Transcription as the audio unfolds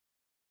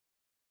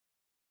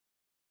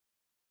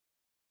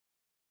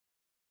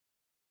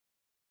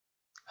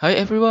Hi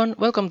everyone,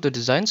 welcome to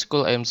Design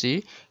School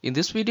MC. In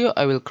this video,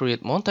 I will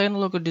create mountain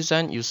logo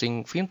design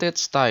using vintage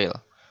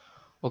style.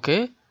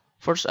 Okay,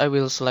 first I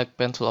will select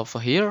pen tool over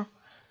here,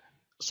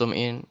 zoom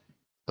in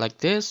like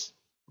this,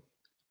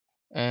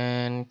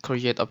 and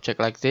create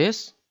object like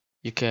this.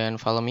 You can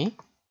follow me.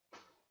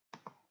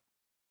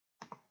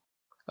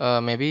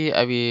 Maybe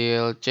I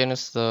will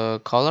change the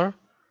color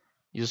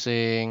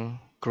using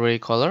gray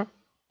color,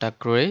 dark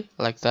gray,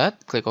 like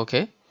that. Click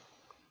OK.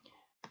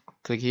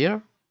 Click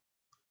here,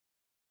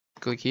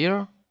 click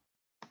here,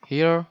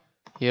 here,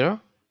 here.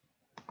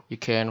 You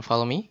can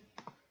follow me.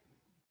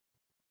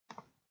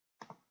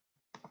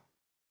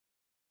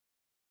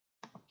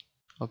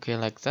 Okay,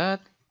 like that.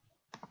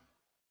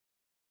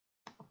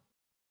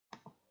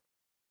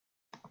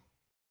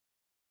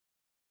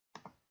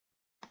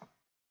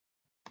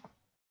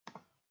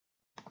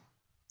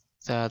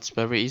 That's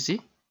very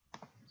easy.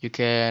 You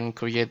can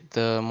create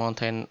the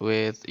mountain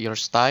with your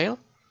style.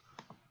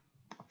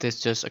 This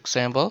is just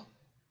example.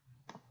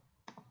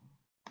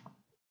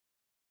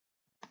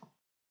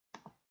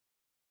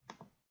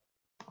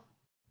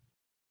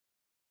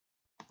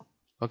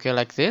 Okay,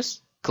 like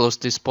this. Close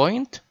this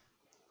point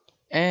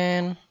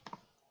and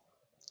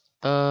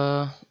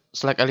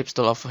select ellipse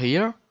tool over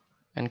here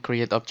and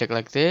create object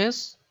like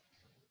this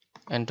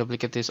and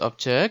duplicate this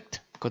object.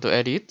 Go to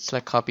edit,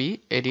 select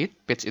copy, edit,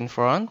 paste in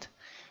front,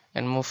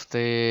 and move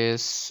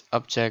this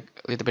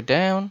object a little bit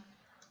down.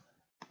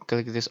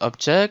 Click this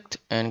object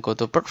and go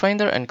to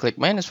Pathfinder and click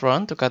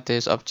 -1 to cut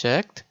this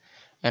object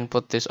and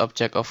put this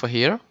object over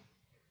here.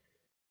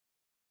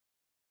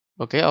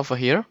 Okay, over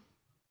here.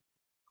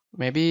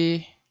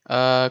 Maybe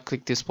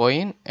click this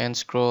point and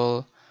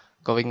scroll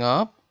going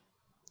up.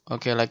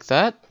 Okay, like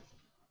that.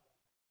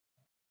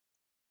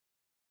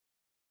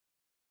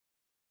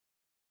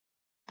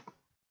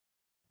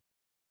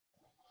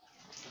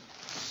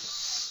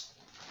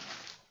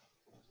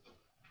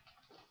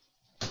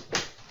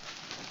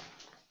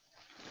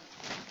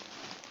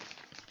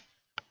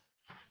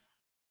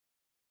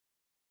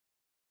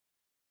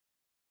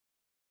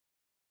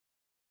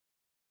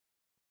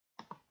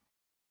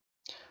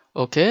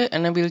 Okay,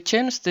 and I will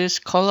change this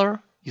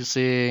color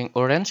using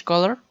orange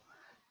color.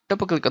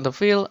 Double click on the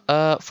fill.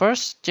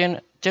 First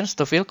change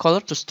the fill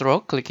color to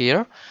stroke. Click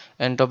here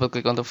and double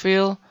click on the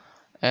fill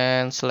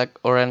and select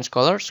orange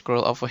color.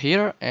 Scroll over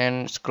here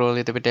and scroll a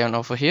little bit down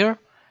over here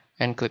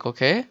and click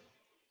OK.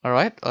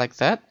 Alright, like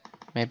that.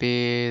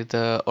 Maybe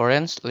the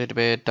orange a little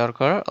bit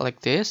darker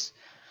like this.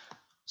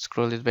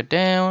 Scroll a little bit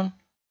down.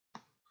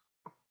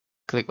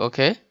 Click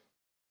OK.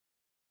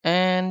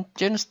 And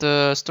change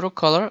the stroke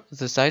color,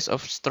 the size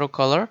of stroke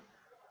color.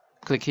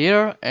 Click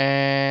here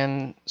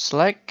and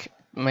select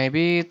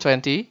maybe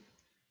 20,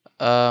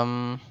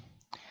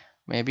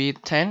 maybe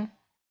 10.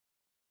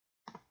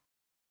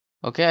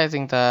 Okay, I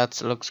think that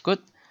looks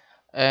good.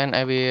 And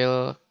I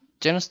will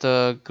change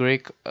the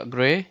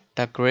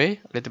dark gray,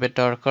 a little bit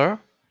darker,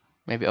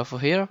 maybe over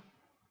here.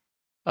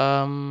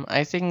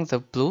 I think the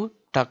blue,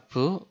 dark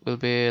blue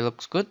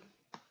looks good.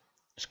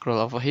 Scroll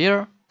over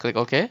here, click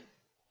OK.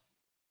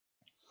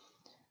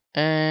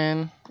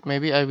 And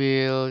maybe I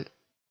will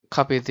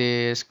copy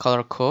this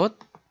color code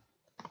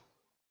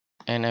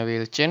and I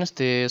will change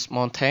this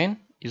mountain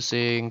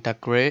using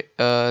dark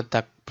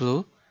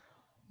blue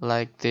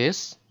like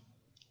this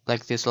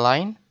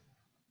line.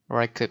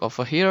 Right click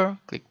over here,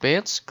 click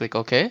paste, click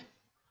OK.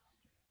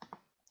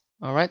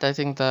 Alright, I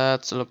think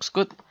that looks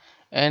good.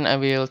 And I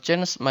will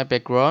change my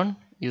background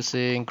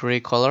using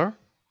gray color.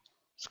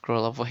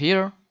 Scroll over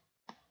here,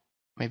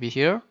 maybe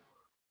here,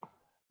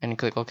 and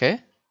click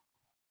OK.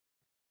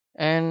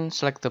 And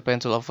select the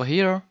pencil over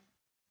here,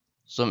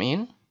 zoom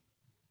in,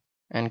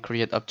 and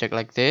create object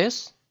like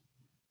this.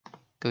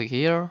 Click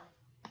here.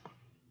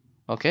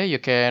 Okay, you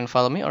can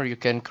follow me or you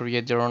can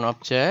create your own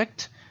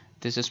object.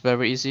 This is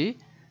very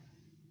easy.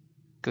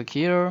 Click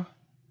here,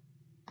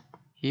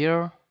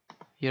 here,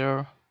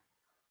 here,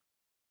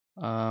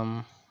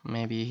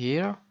 maybe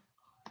here.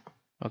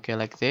 Okay,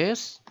 like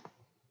this.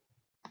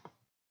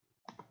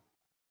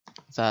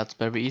 That's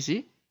very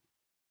easy.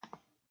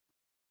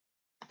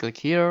 Click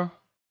here,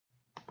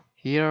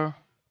 here,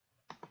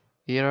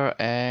 here,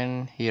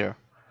 and here.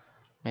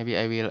 Maybe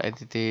I will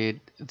edit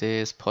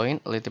this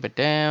point a little bit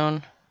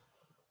down.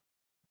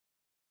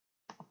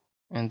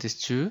 And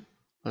this two,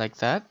 like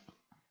that.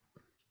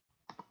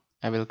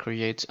 I will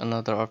create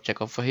another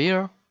object over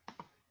here.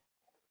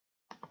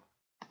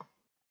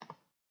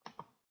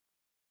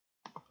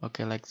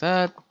 Okay, like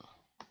that.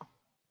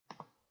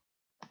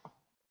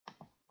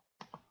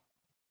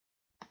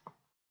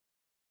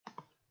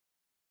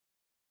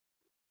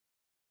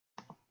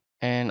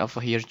 And over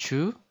here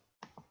too.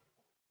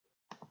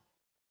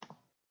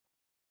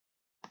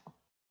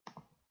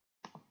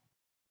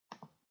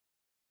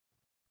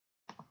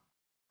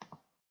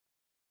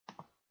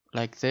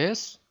 Like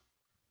this.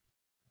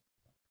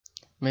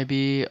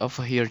 Maybe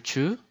over here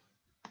too.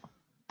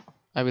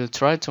 I will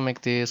try to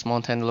make this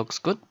mountain looks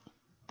good.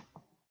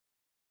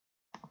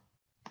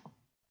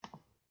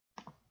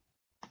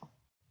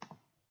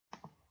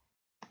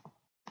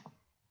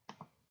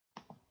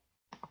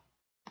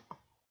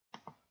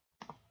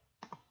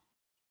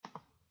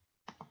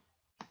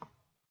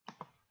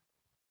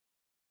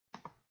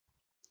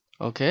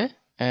 Okay,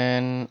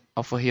 and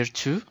over here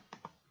too.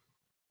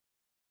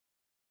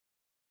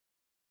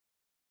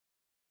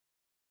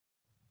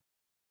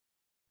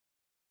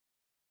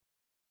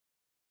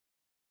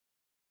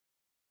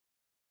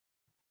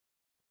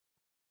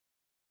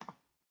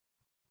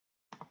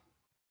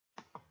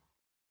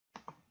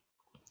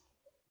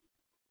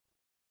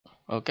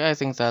 Okay, I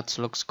think that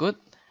looks good.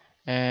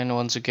 And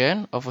once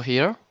again, over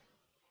here,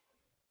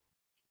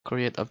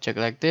 create object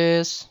like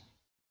this.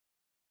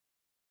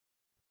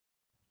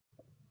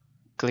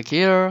 Click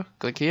here,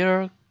 click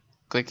here,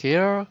 click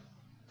here,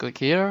 click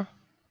here,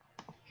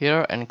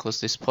 here, and close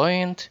this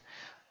point.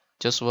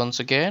 Just once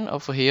again,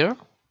 over here.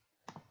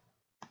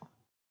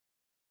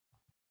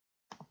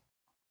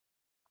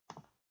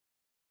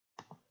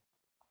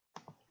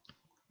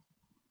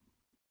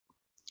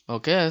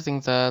 Okay, I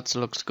think that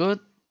looks good.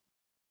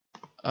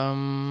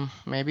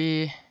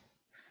 Maybe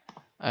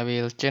I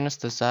will change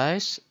the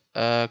size.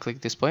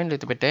 Click this point a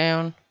little bit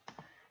down,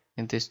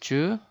 and this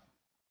too,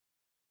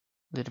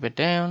 a little bit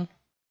down,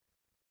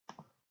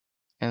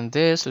 and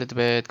this a little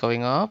bit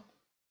going up,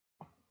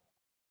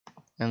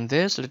 and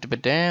this a little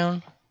bit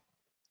down.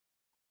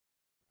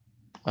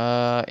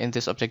 In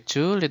this object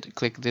too,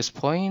 click this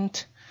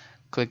point,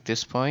 a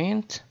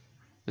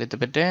little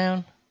bit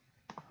down.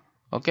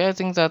 Okay, I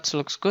think that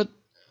looks good.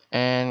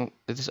 And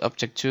this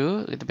object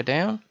too, a little bit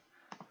down.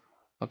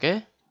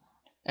 Okay,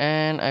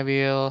 and I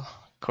will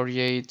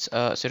create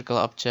a circle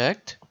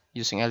object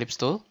using Ellipse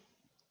Tool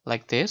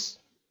like this.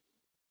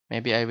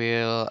 Maybe I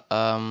will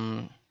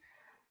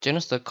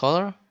change the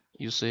color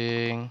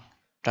using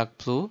dark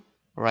blue.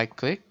 Right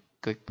click,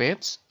 click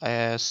paste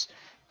as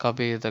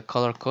copy the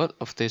color code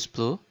of this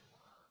blue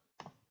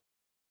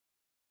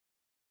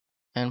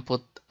and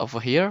put over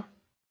here.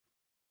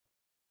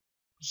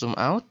 Zoom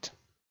out.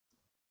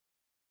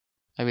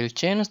 I will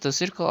change the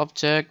circle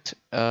object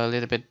a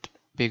little bit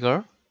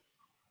bigger.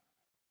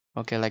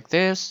 Okay, like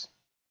this.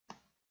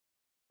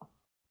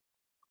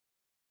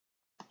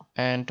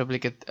 And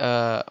duplicate,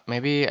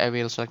 maybe I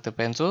will select the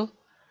pencil,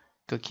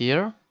 click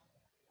here,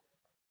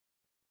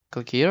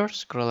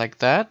 scroll like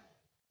that,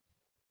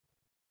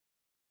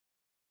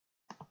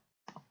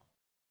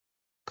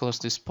 close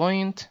this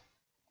point,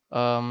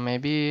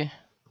 maybe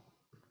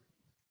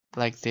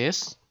like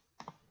this.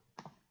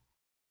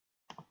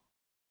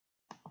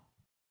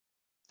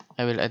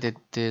 I will edit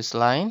this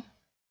line,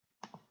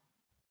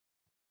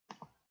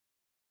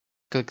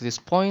 click this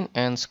point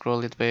and scroll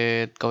a little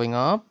bit going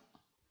up.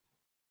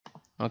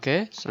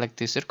 Okay, select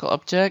the circle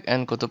object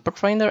and go to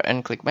Pathfinder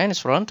and click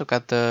 -1 to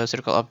cut the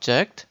circle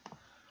object.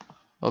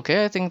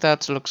 Okay, I think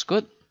that looks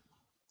good.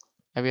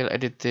 I will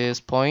edit this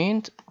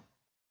point,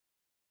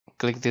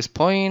 click this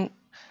point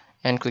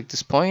and click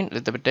this point a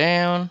little bit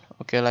down.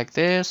 Okay, like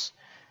this.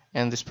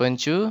 And this point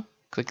too,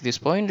 click this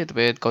point a little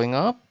bit going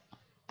up.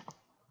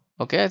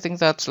 Okay, I think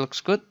that looks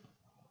good.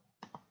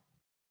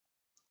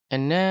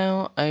 And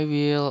now I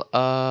will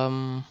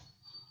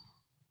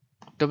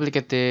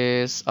duplicate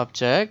this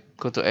object,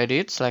 go to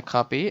edit, select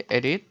copy,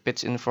 edit,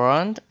 paste in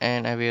front,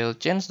 and I will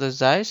change the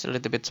size a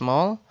little bit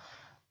small,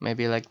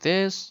 maybe like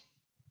this.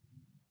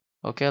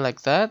 Okay,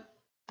 like that.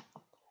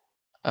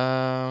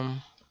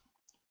 I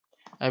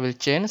will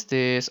change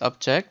this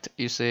object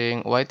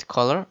using white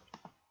color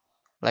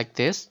like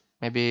this,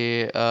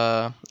 maybe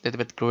a little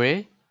bit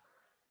gray.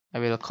 I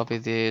will copy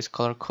this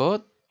color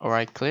code,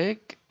 right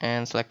click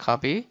and select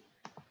copy.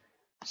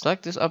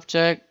 Select this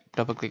object,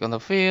 double click on the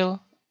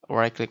fill,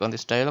 right click on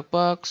this dialog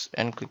box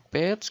and click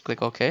paste,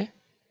 click OK.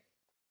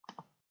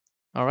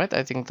 Alright,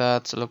 I think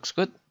that looks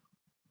good.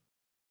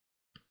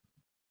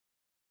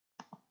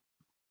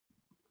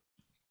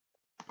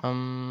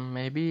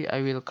 Maybe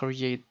I will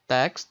create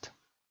text.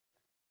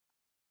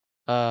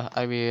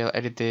 I will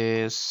edit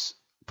this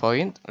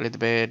point a little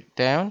bit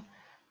down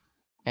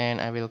and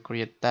I will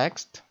create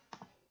text.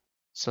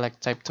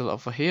 Select type tool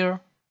over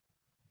here.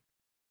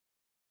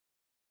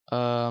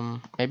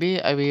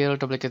 Maybe I will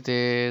duplicate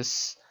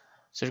this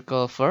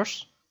circle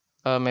first.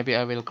 Maybe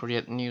I will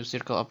create new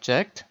circle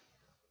object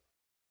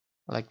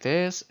like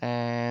this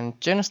and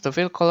change the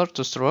fill color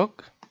to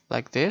stroke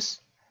like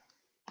this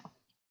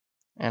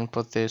and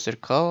put the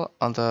circle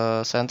on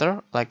the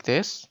center like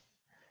this.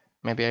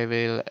 Maybe I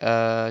will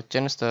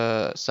change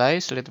the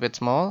size a little bit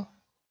small,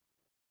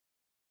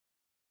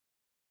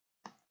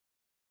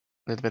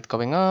 a little bit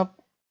going up.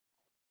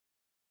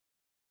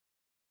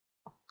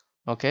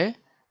 Okay,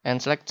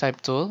 and select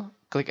type tool,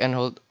 click and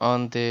hold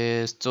on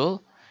this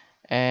tool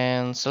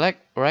and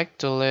select right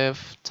to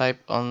left type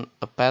on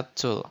a path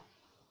tool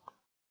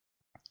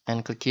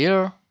and click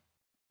here.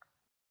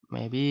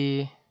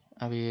 Maybe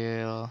I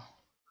will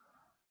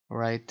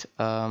write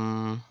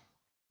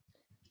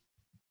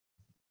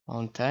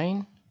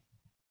mountain,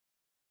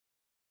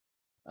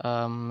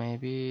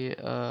 maybe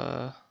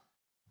a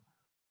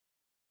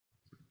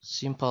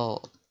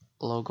simple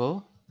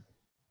logo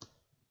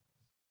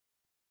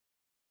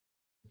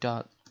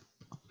dot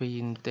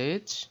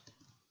vintage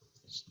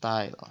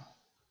style,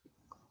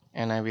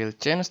 and I will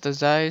change the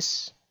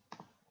size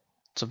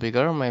to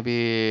bigger,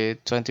 maybe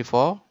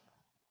 24.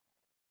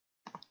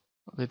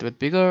 a little bit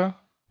bigger,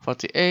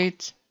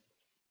 48.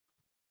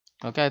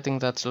 Okay, I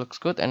think that looks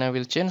good, and I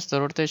will change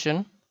the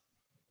rotation.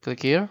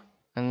 Click here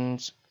and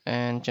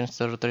change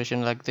the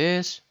rotation like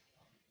this.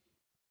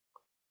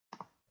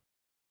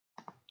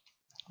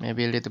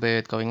 Maybe a little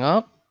bit going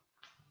up.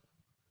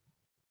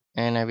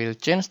 And I will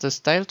change the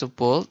style to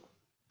bold.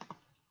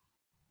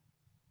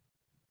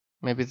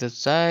 Maybe the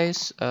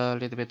size a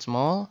little bit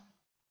small.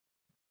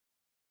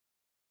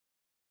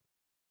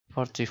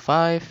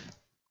 45.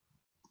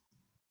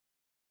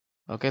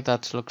 Okay,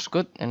 that looks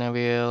good, and I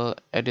will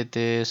edit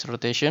this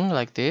rotation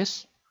like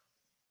this.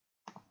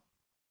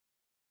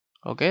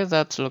 Okay,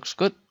 that looks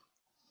good.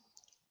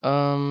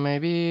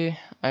 Maybe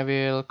I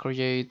will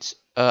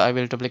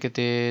duplicate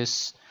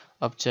this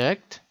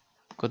object.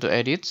 Go to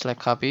edit, select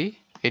copy,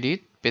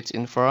 edit, paste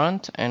in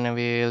front, and I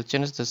will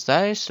change the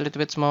size a little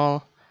bit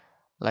small,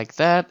 like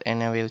that,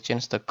 and I will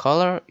change the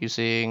color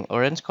using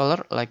orange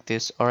color, like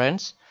this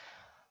orange.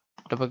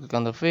 Double click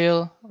on the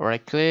fill,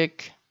 right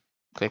click,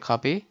 click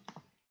copy,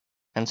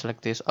 and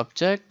select this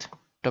object.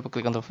 Double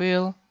click on the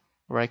fill,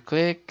 right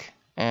click,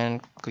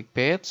 and click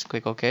paste,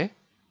 click OK.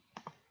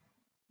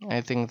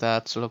 I think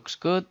that looks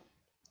good.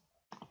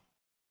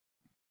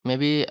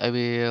 Maybe I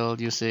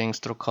will using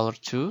stroke color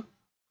 2.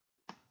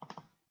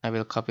 I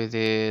will copy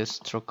this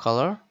stroke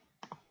color.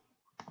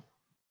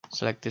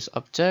 Select this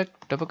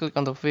object, double click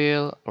on the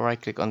fill, right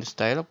click on this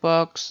dialog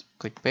box,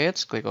 click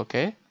paste, click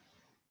OK,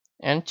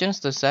 and change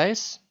the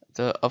size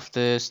of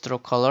the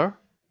stroke color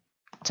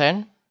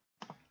 10.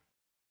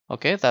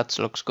 Okay, that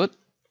looks good.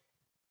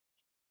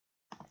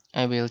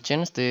 I will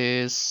change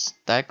this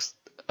text,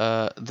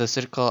 the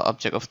circle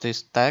object of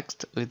this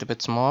text a little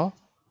bit small.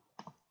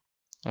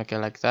 Okay,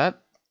 like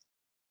that.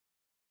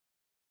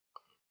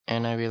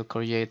 And I will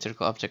create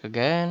circle object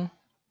again.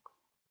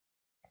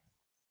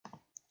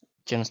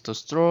 Change to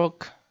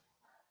stroke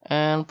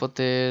and put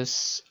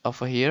this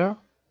over here.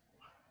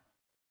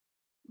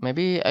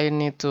 Maybe I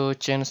need to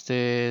change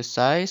the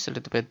size a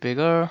little bit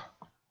bigger,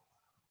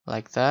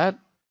 like that.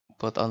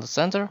 Put on the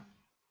center.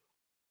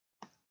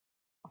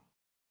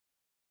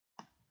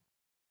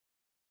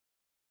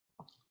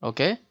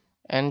 Okay,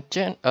 and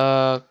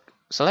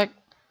select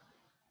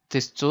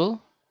this tool.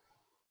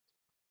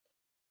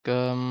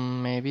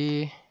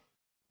 Maybe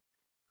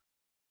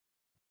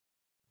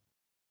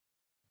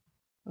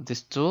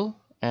this tool,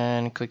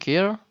 and click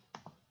here.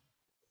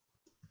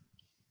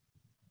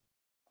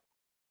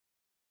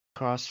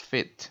 Cross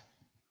fit.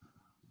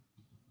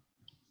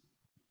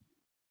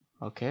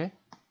 Okay.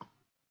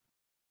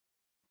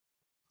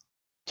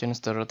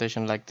 Change the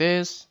rotation like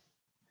this.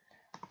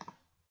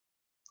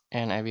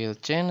 And I will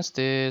change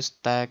this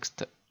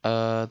text,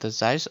 the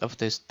size of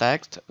this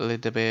text a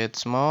little bit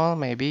small,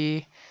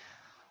 maybe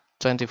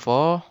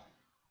 24.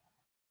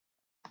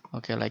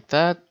 Okay, like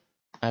that.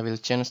 I will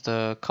change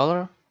the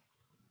color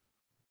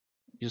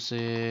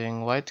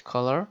using white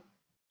color.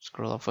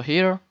 Scroll over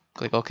here,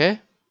 click OK.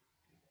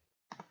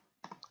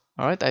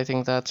 Alright, I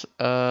think that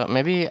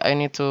maybe I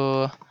need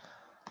to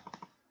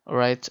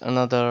write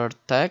another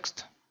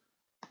text.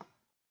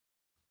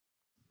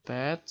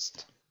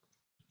 Paste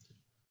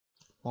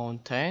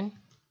mountain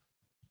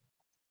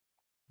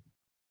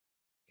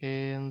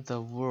in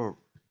the world.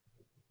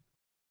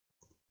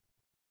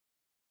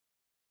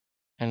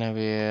 And I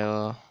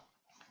will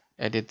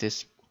edit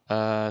this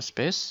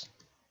space.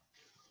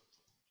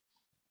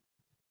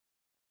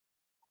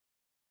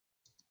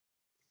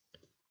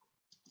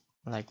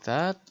 Like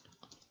that.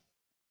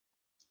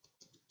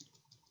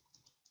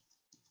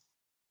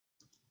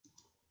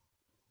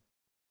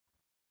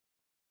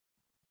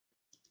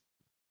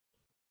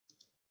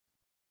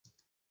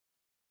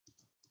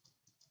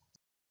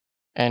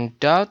 And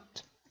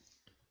dot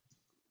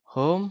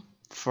home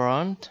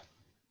front,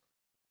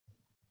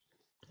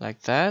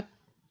 like that.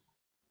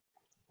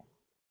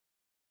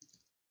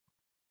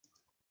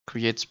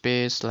 Create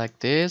space like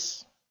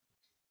this.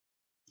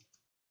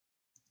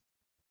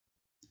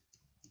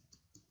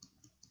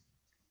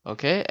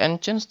 Okay, and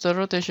change the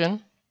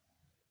rotation.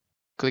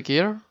 Click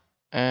here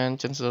and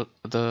change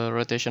the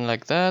rotation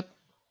like that.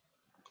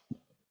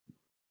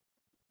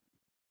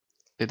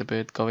 Little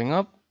bit going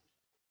up.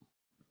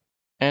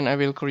 And I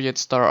will create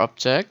star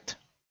object.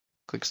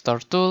 Click star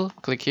tool,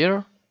 click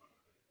here.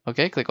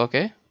 Okay, click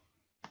OK.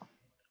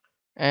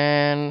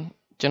 And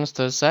change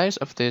the size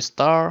of the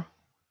star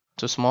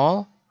to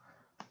small.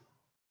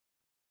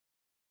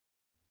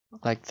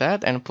 Like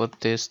that, and put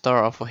the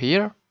star over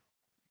here.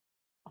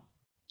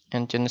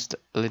 And change it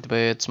a little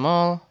bit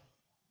small.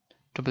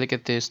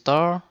 Duplicate the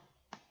star.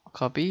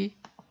 Copy.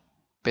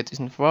 Paste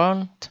in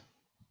front.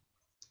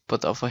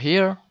 Put over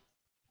here.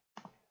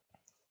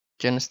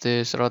 Change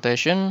this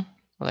rotation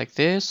like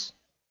this.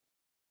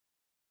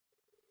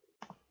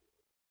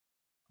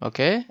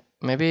 Okay,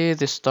 maybe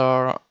the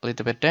star a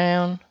little bit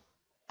down.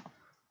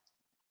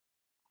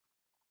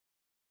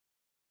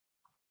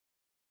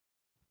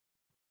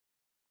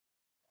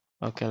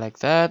 Okay, like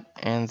that,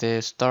 and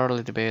the star a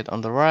little bit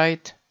on the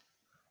right.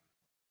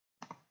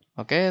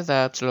 Okay,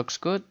 that looks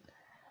good.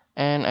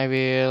 And I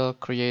will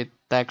create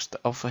text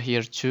over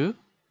here too.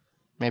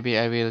 Maybe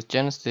I will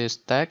change this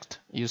text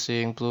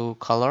using blue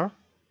color.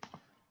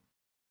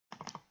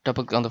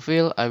 Double click on the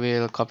fill. I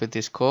will copy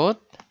this code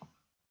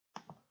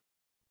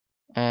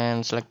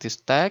and select this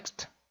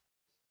text.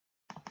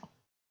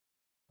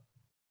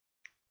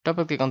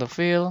 Double click on the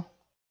fill.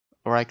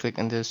 Right click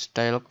in this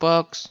dialog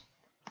box.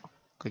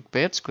 Click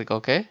page. Click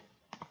OK.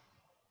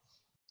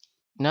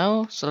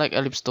 Now select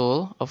Ellipse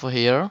Tool over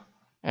here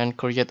and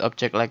create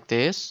object like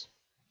this.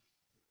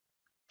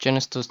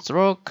 Change to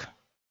stroke.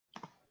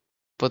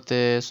 Put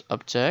this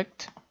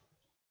object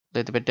a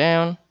little bit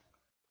down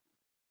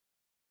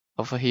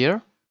over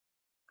here.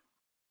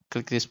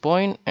 Click this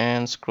point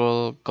and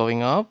scroll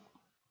going up.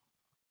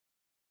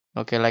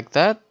 Okay, like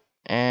that.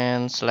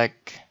 And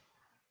select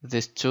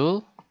this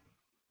tool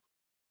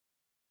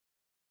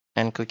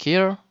and click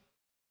here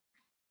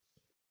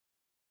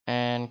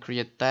and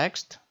create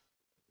text.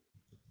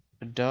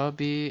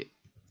 Adobe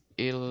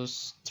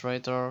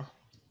Illustrator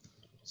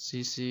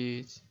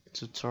CC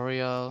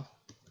tutorial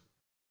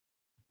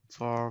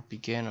for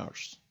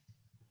beginners.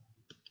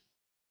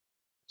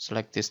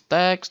 Select this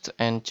text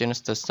and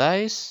change the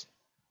size,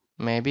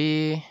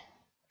 maybe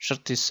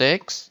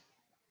 36.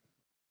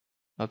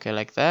 Okay,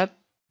 like that.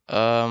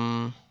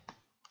 I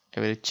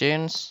will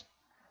change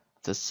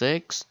the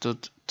 6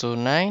 to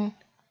 9.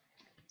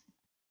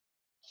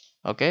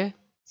 Okay,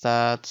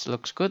 that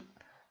looks good.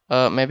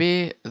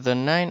 Maybe the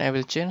 9, I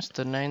will change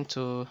the 9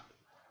 to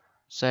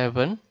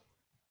 7.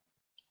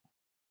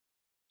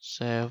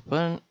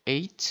 7,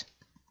 8.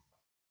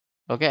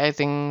 Okay, I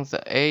think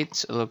the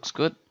 8 looks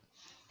good.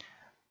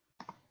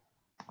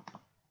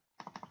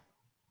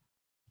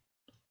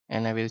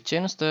 And I will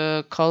change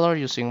the color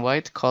using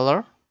white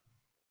color.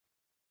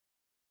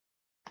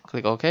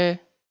 Click OK.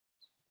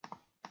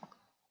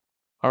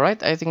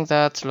 Alright, I think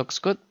that looks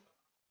good.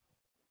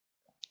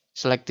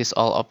 Select this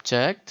all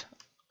object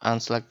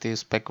and select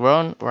this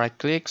background. Right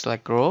click,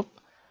 select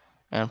group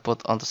and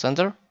put on the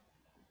center.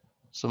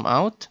 Zoom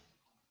out.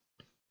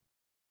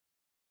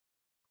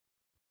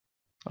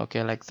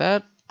 Okay, like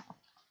that.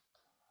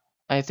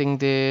 I think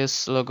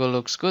this logo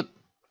looks good.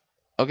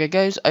 Okay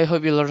guys, I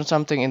hope you learned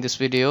something in this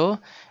video,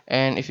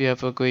 and if you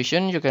have a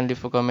question you can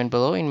leave a comment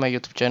below in my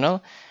YouTube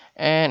channel.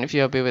 And if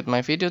you're happy with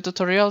my video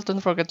tutorial, don't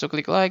forget to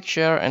click like,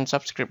 share and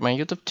subscribe my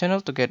YouTube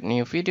channel to get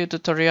new video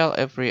tutorial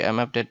every time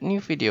I update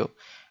new video.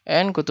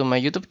 And go to my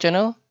YouTube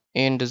channel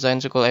in Design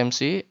School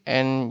MC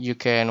and you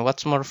can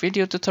watch more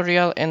video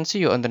tutorial, and see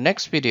you on the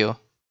next video.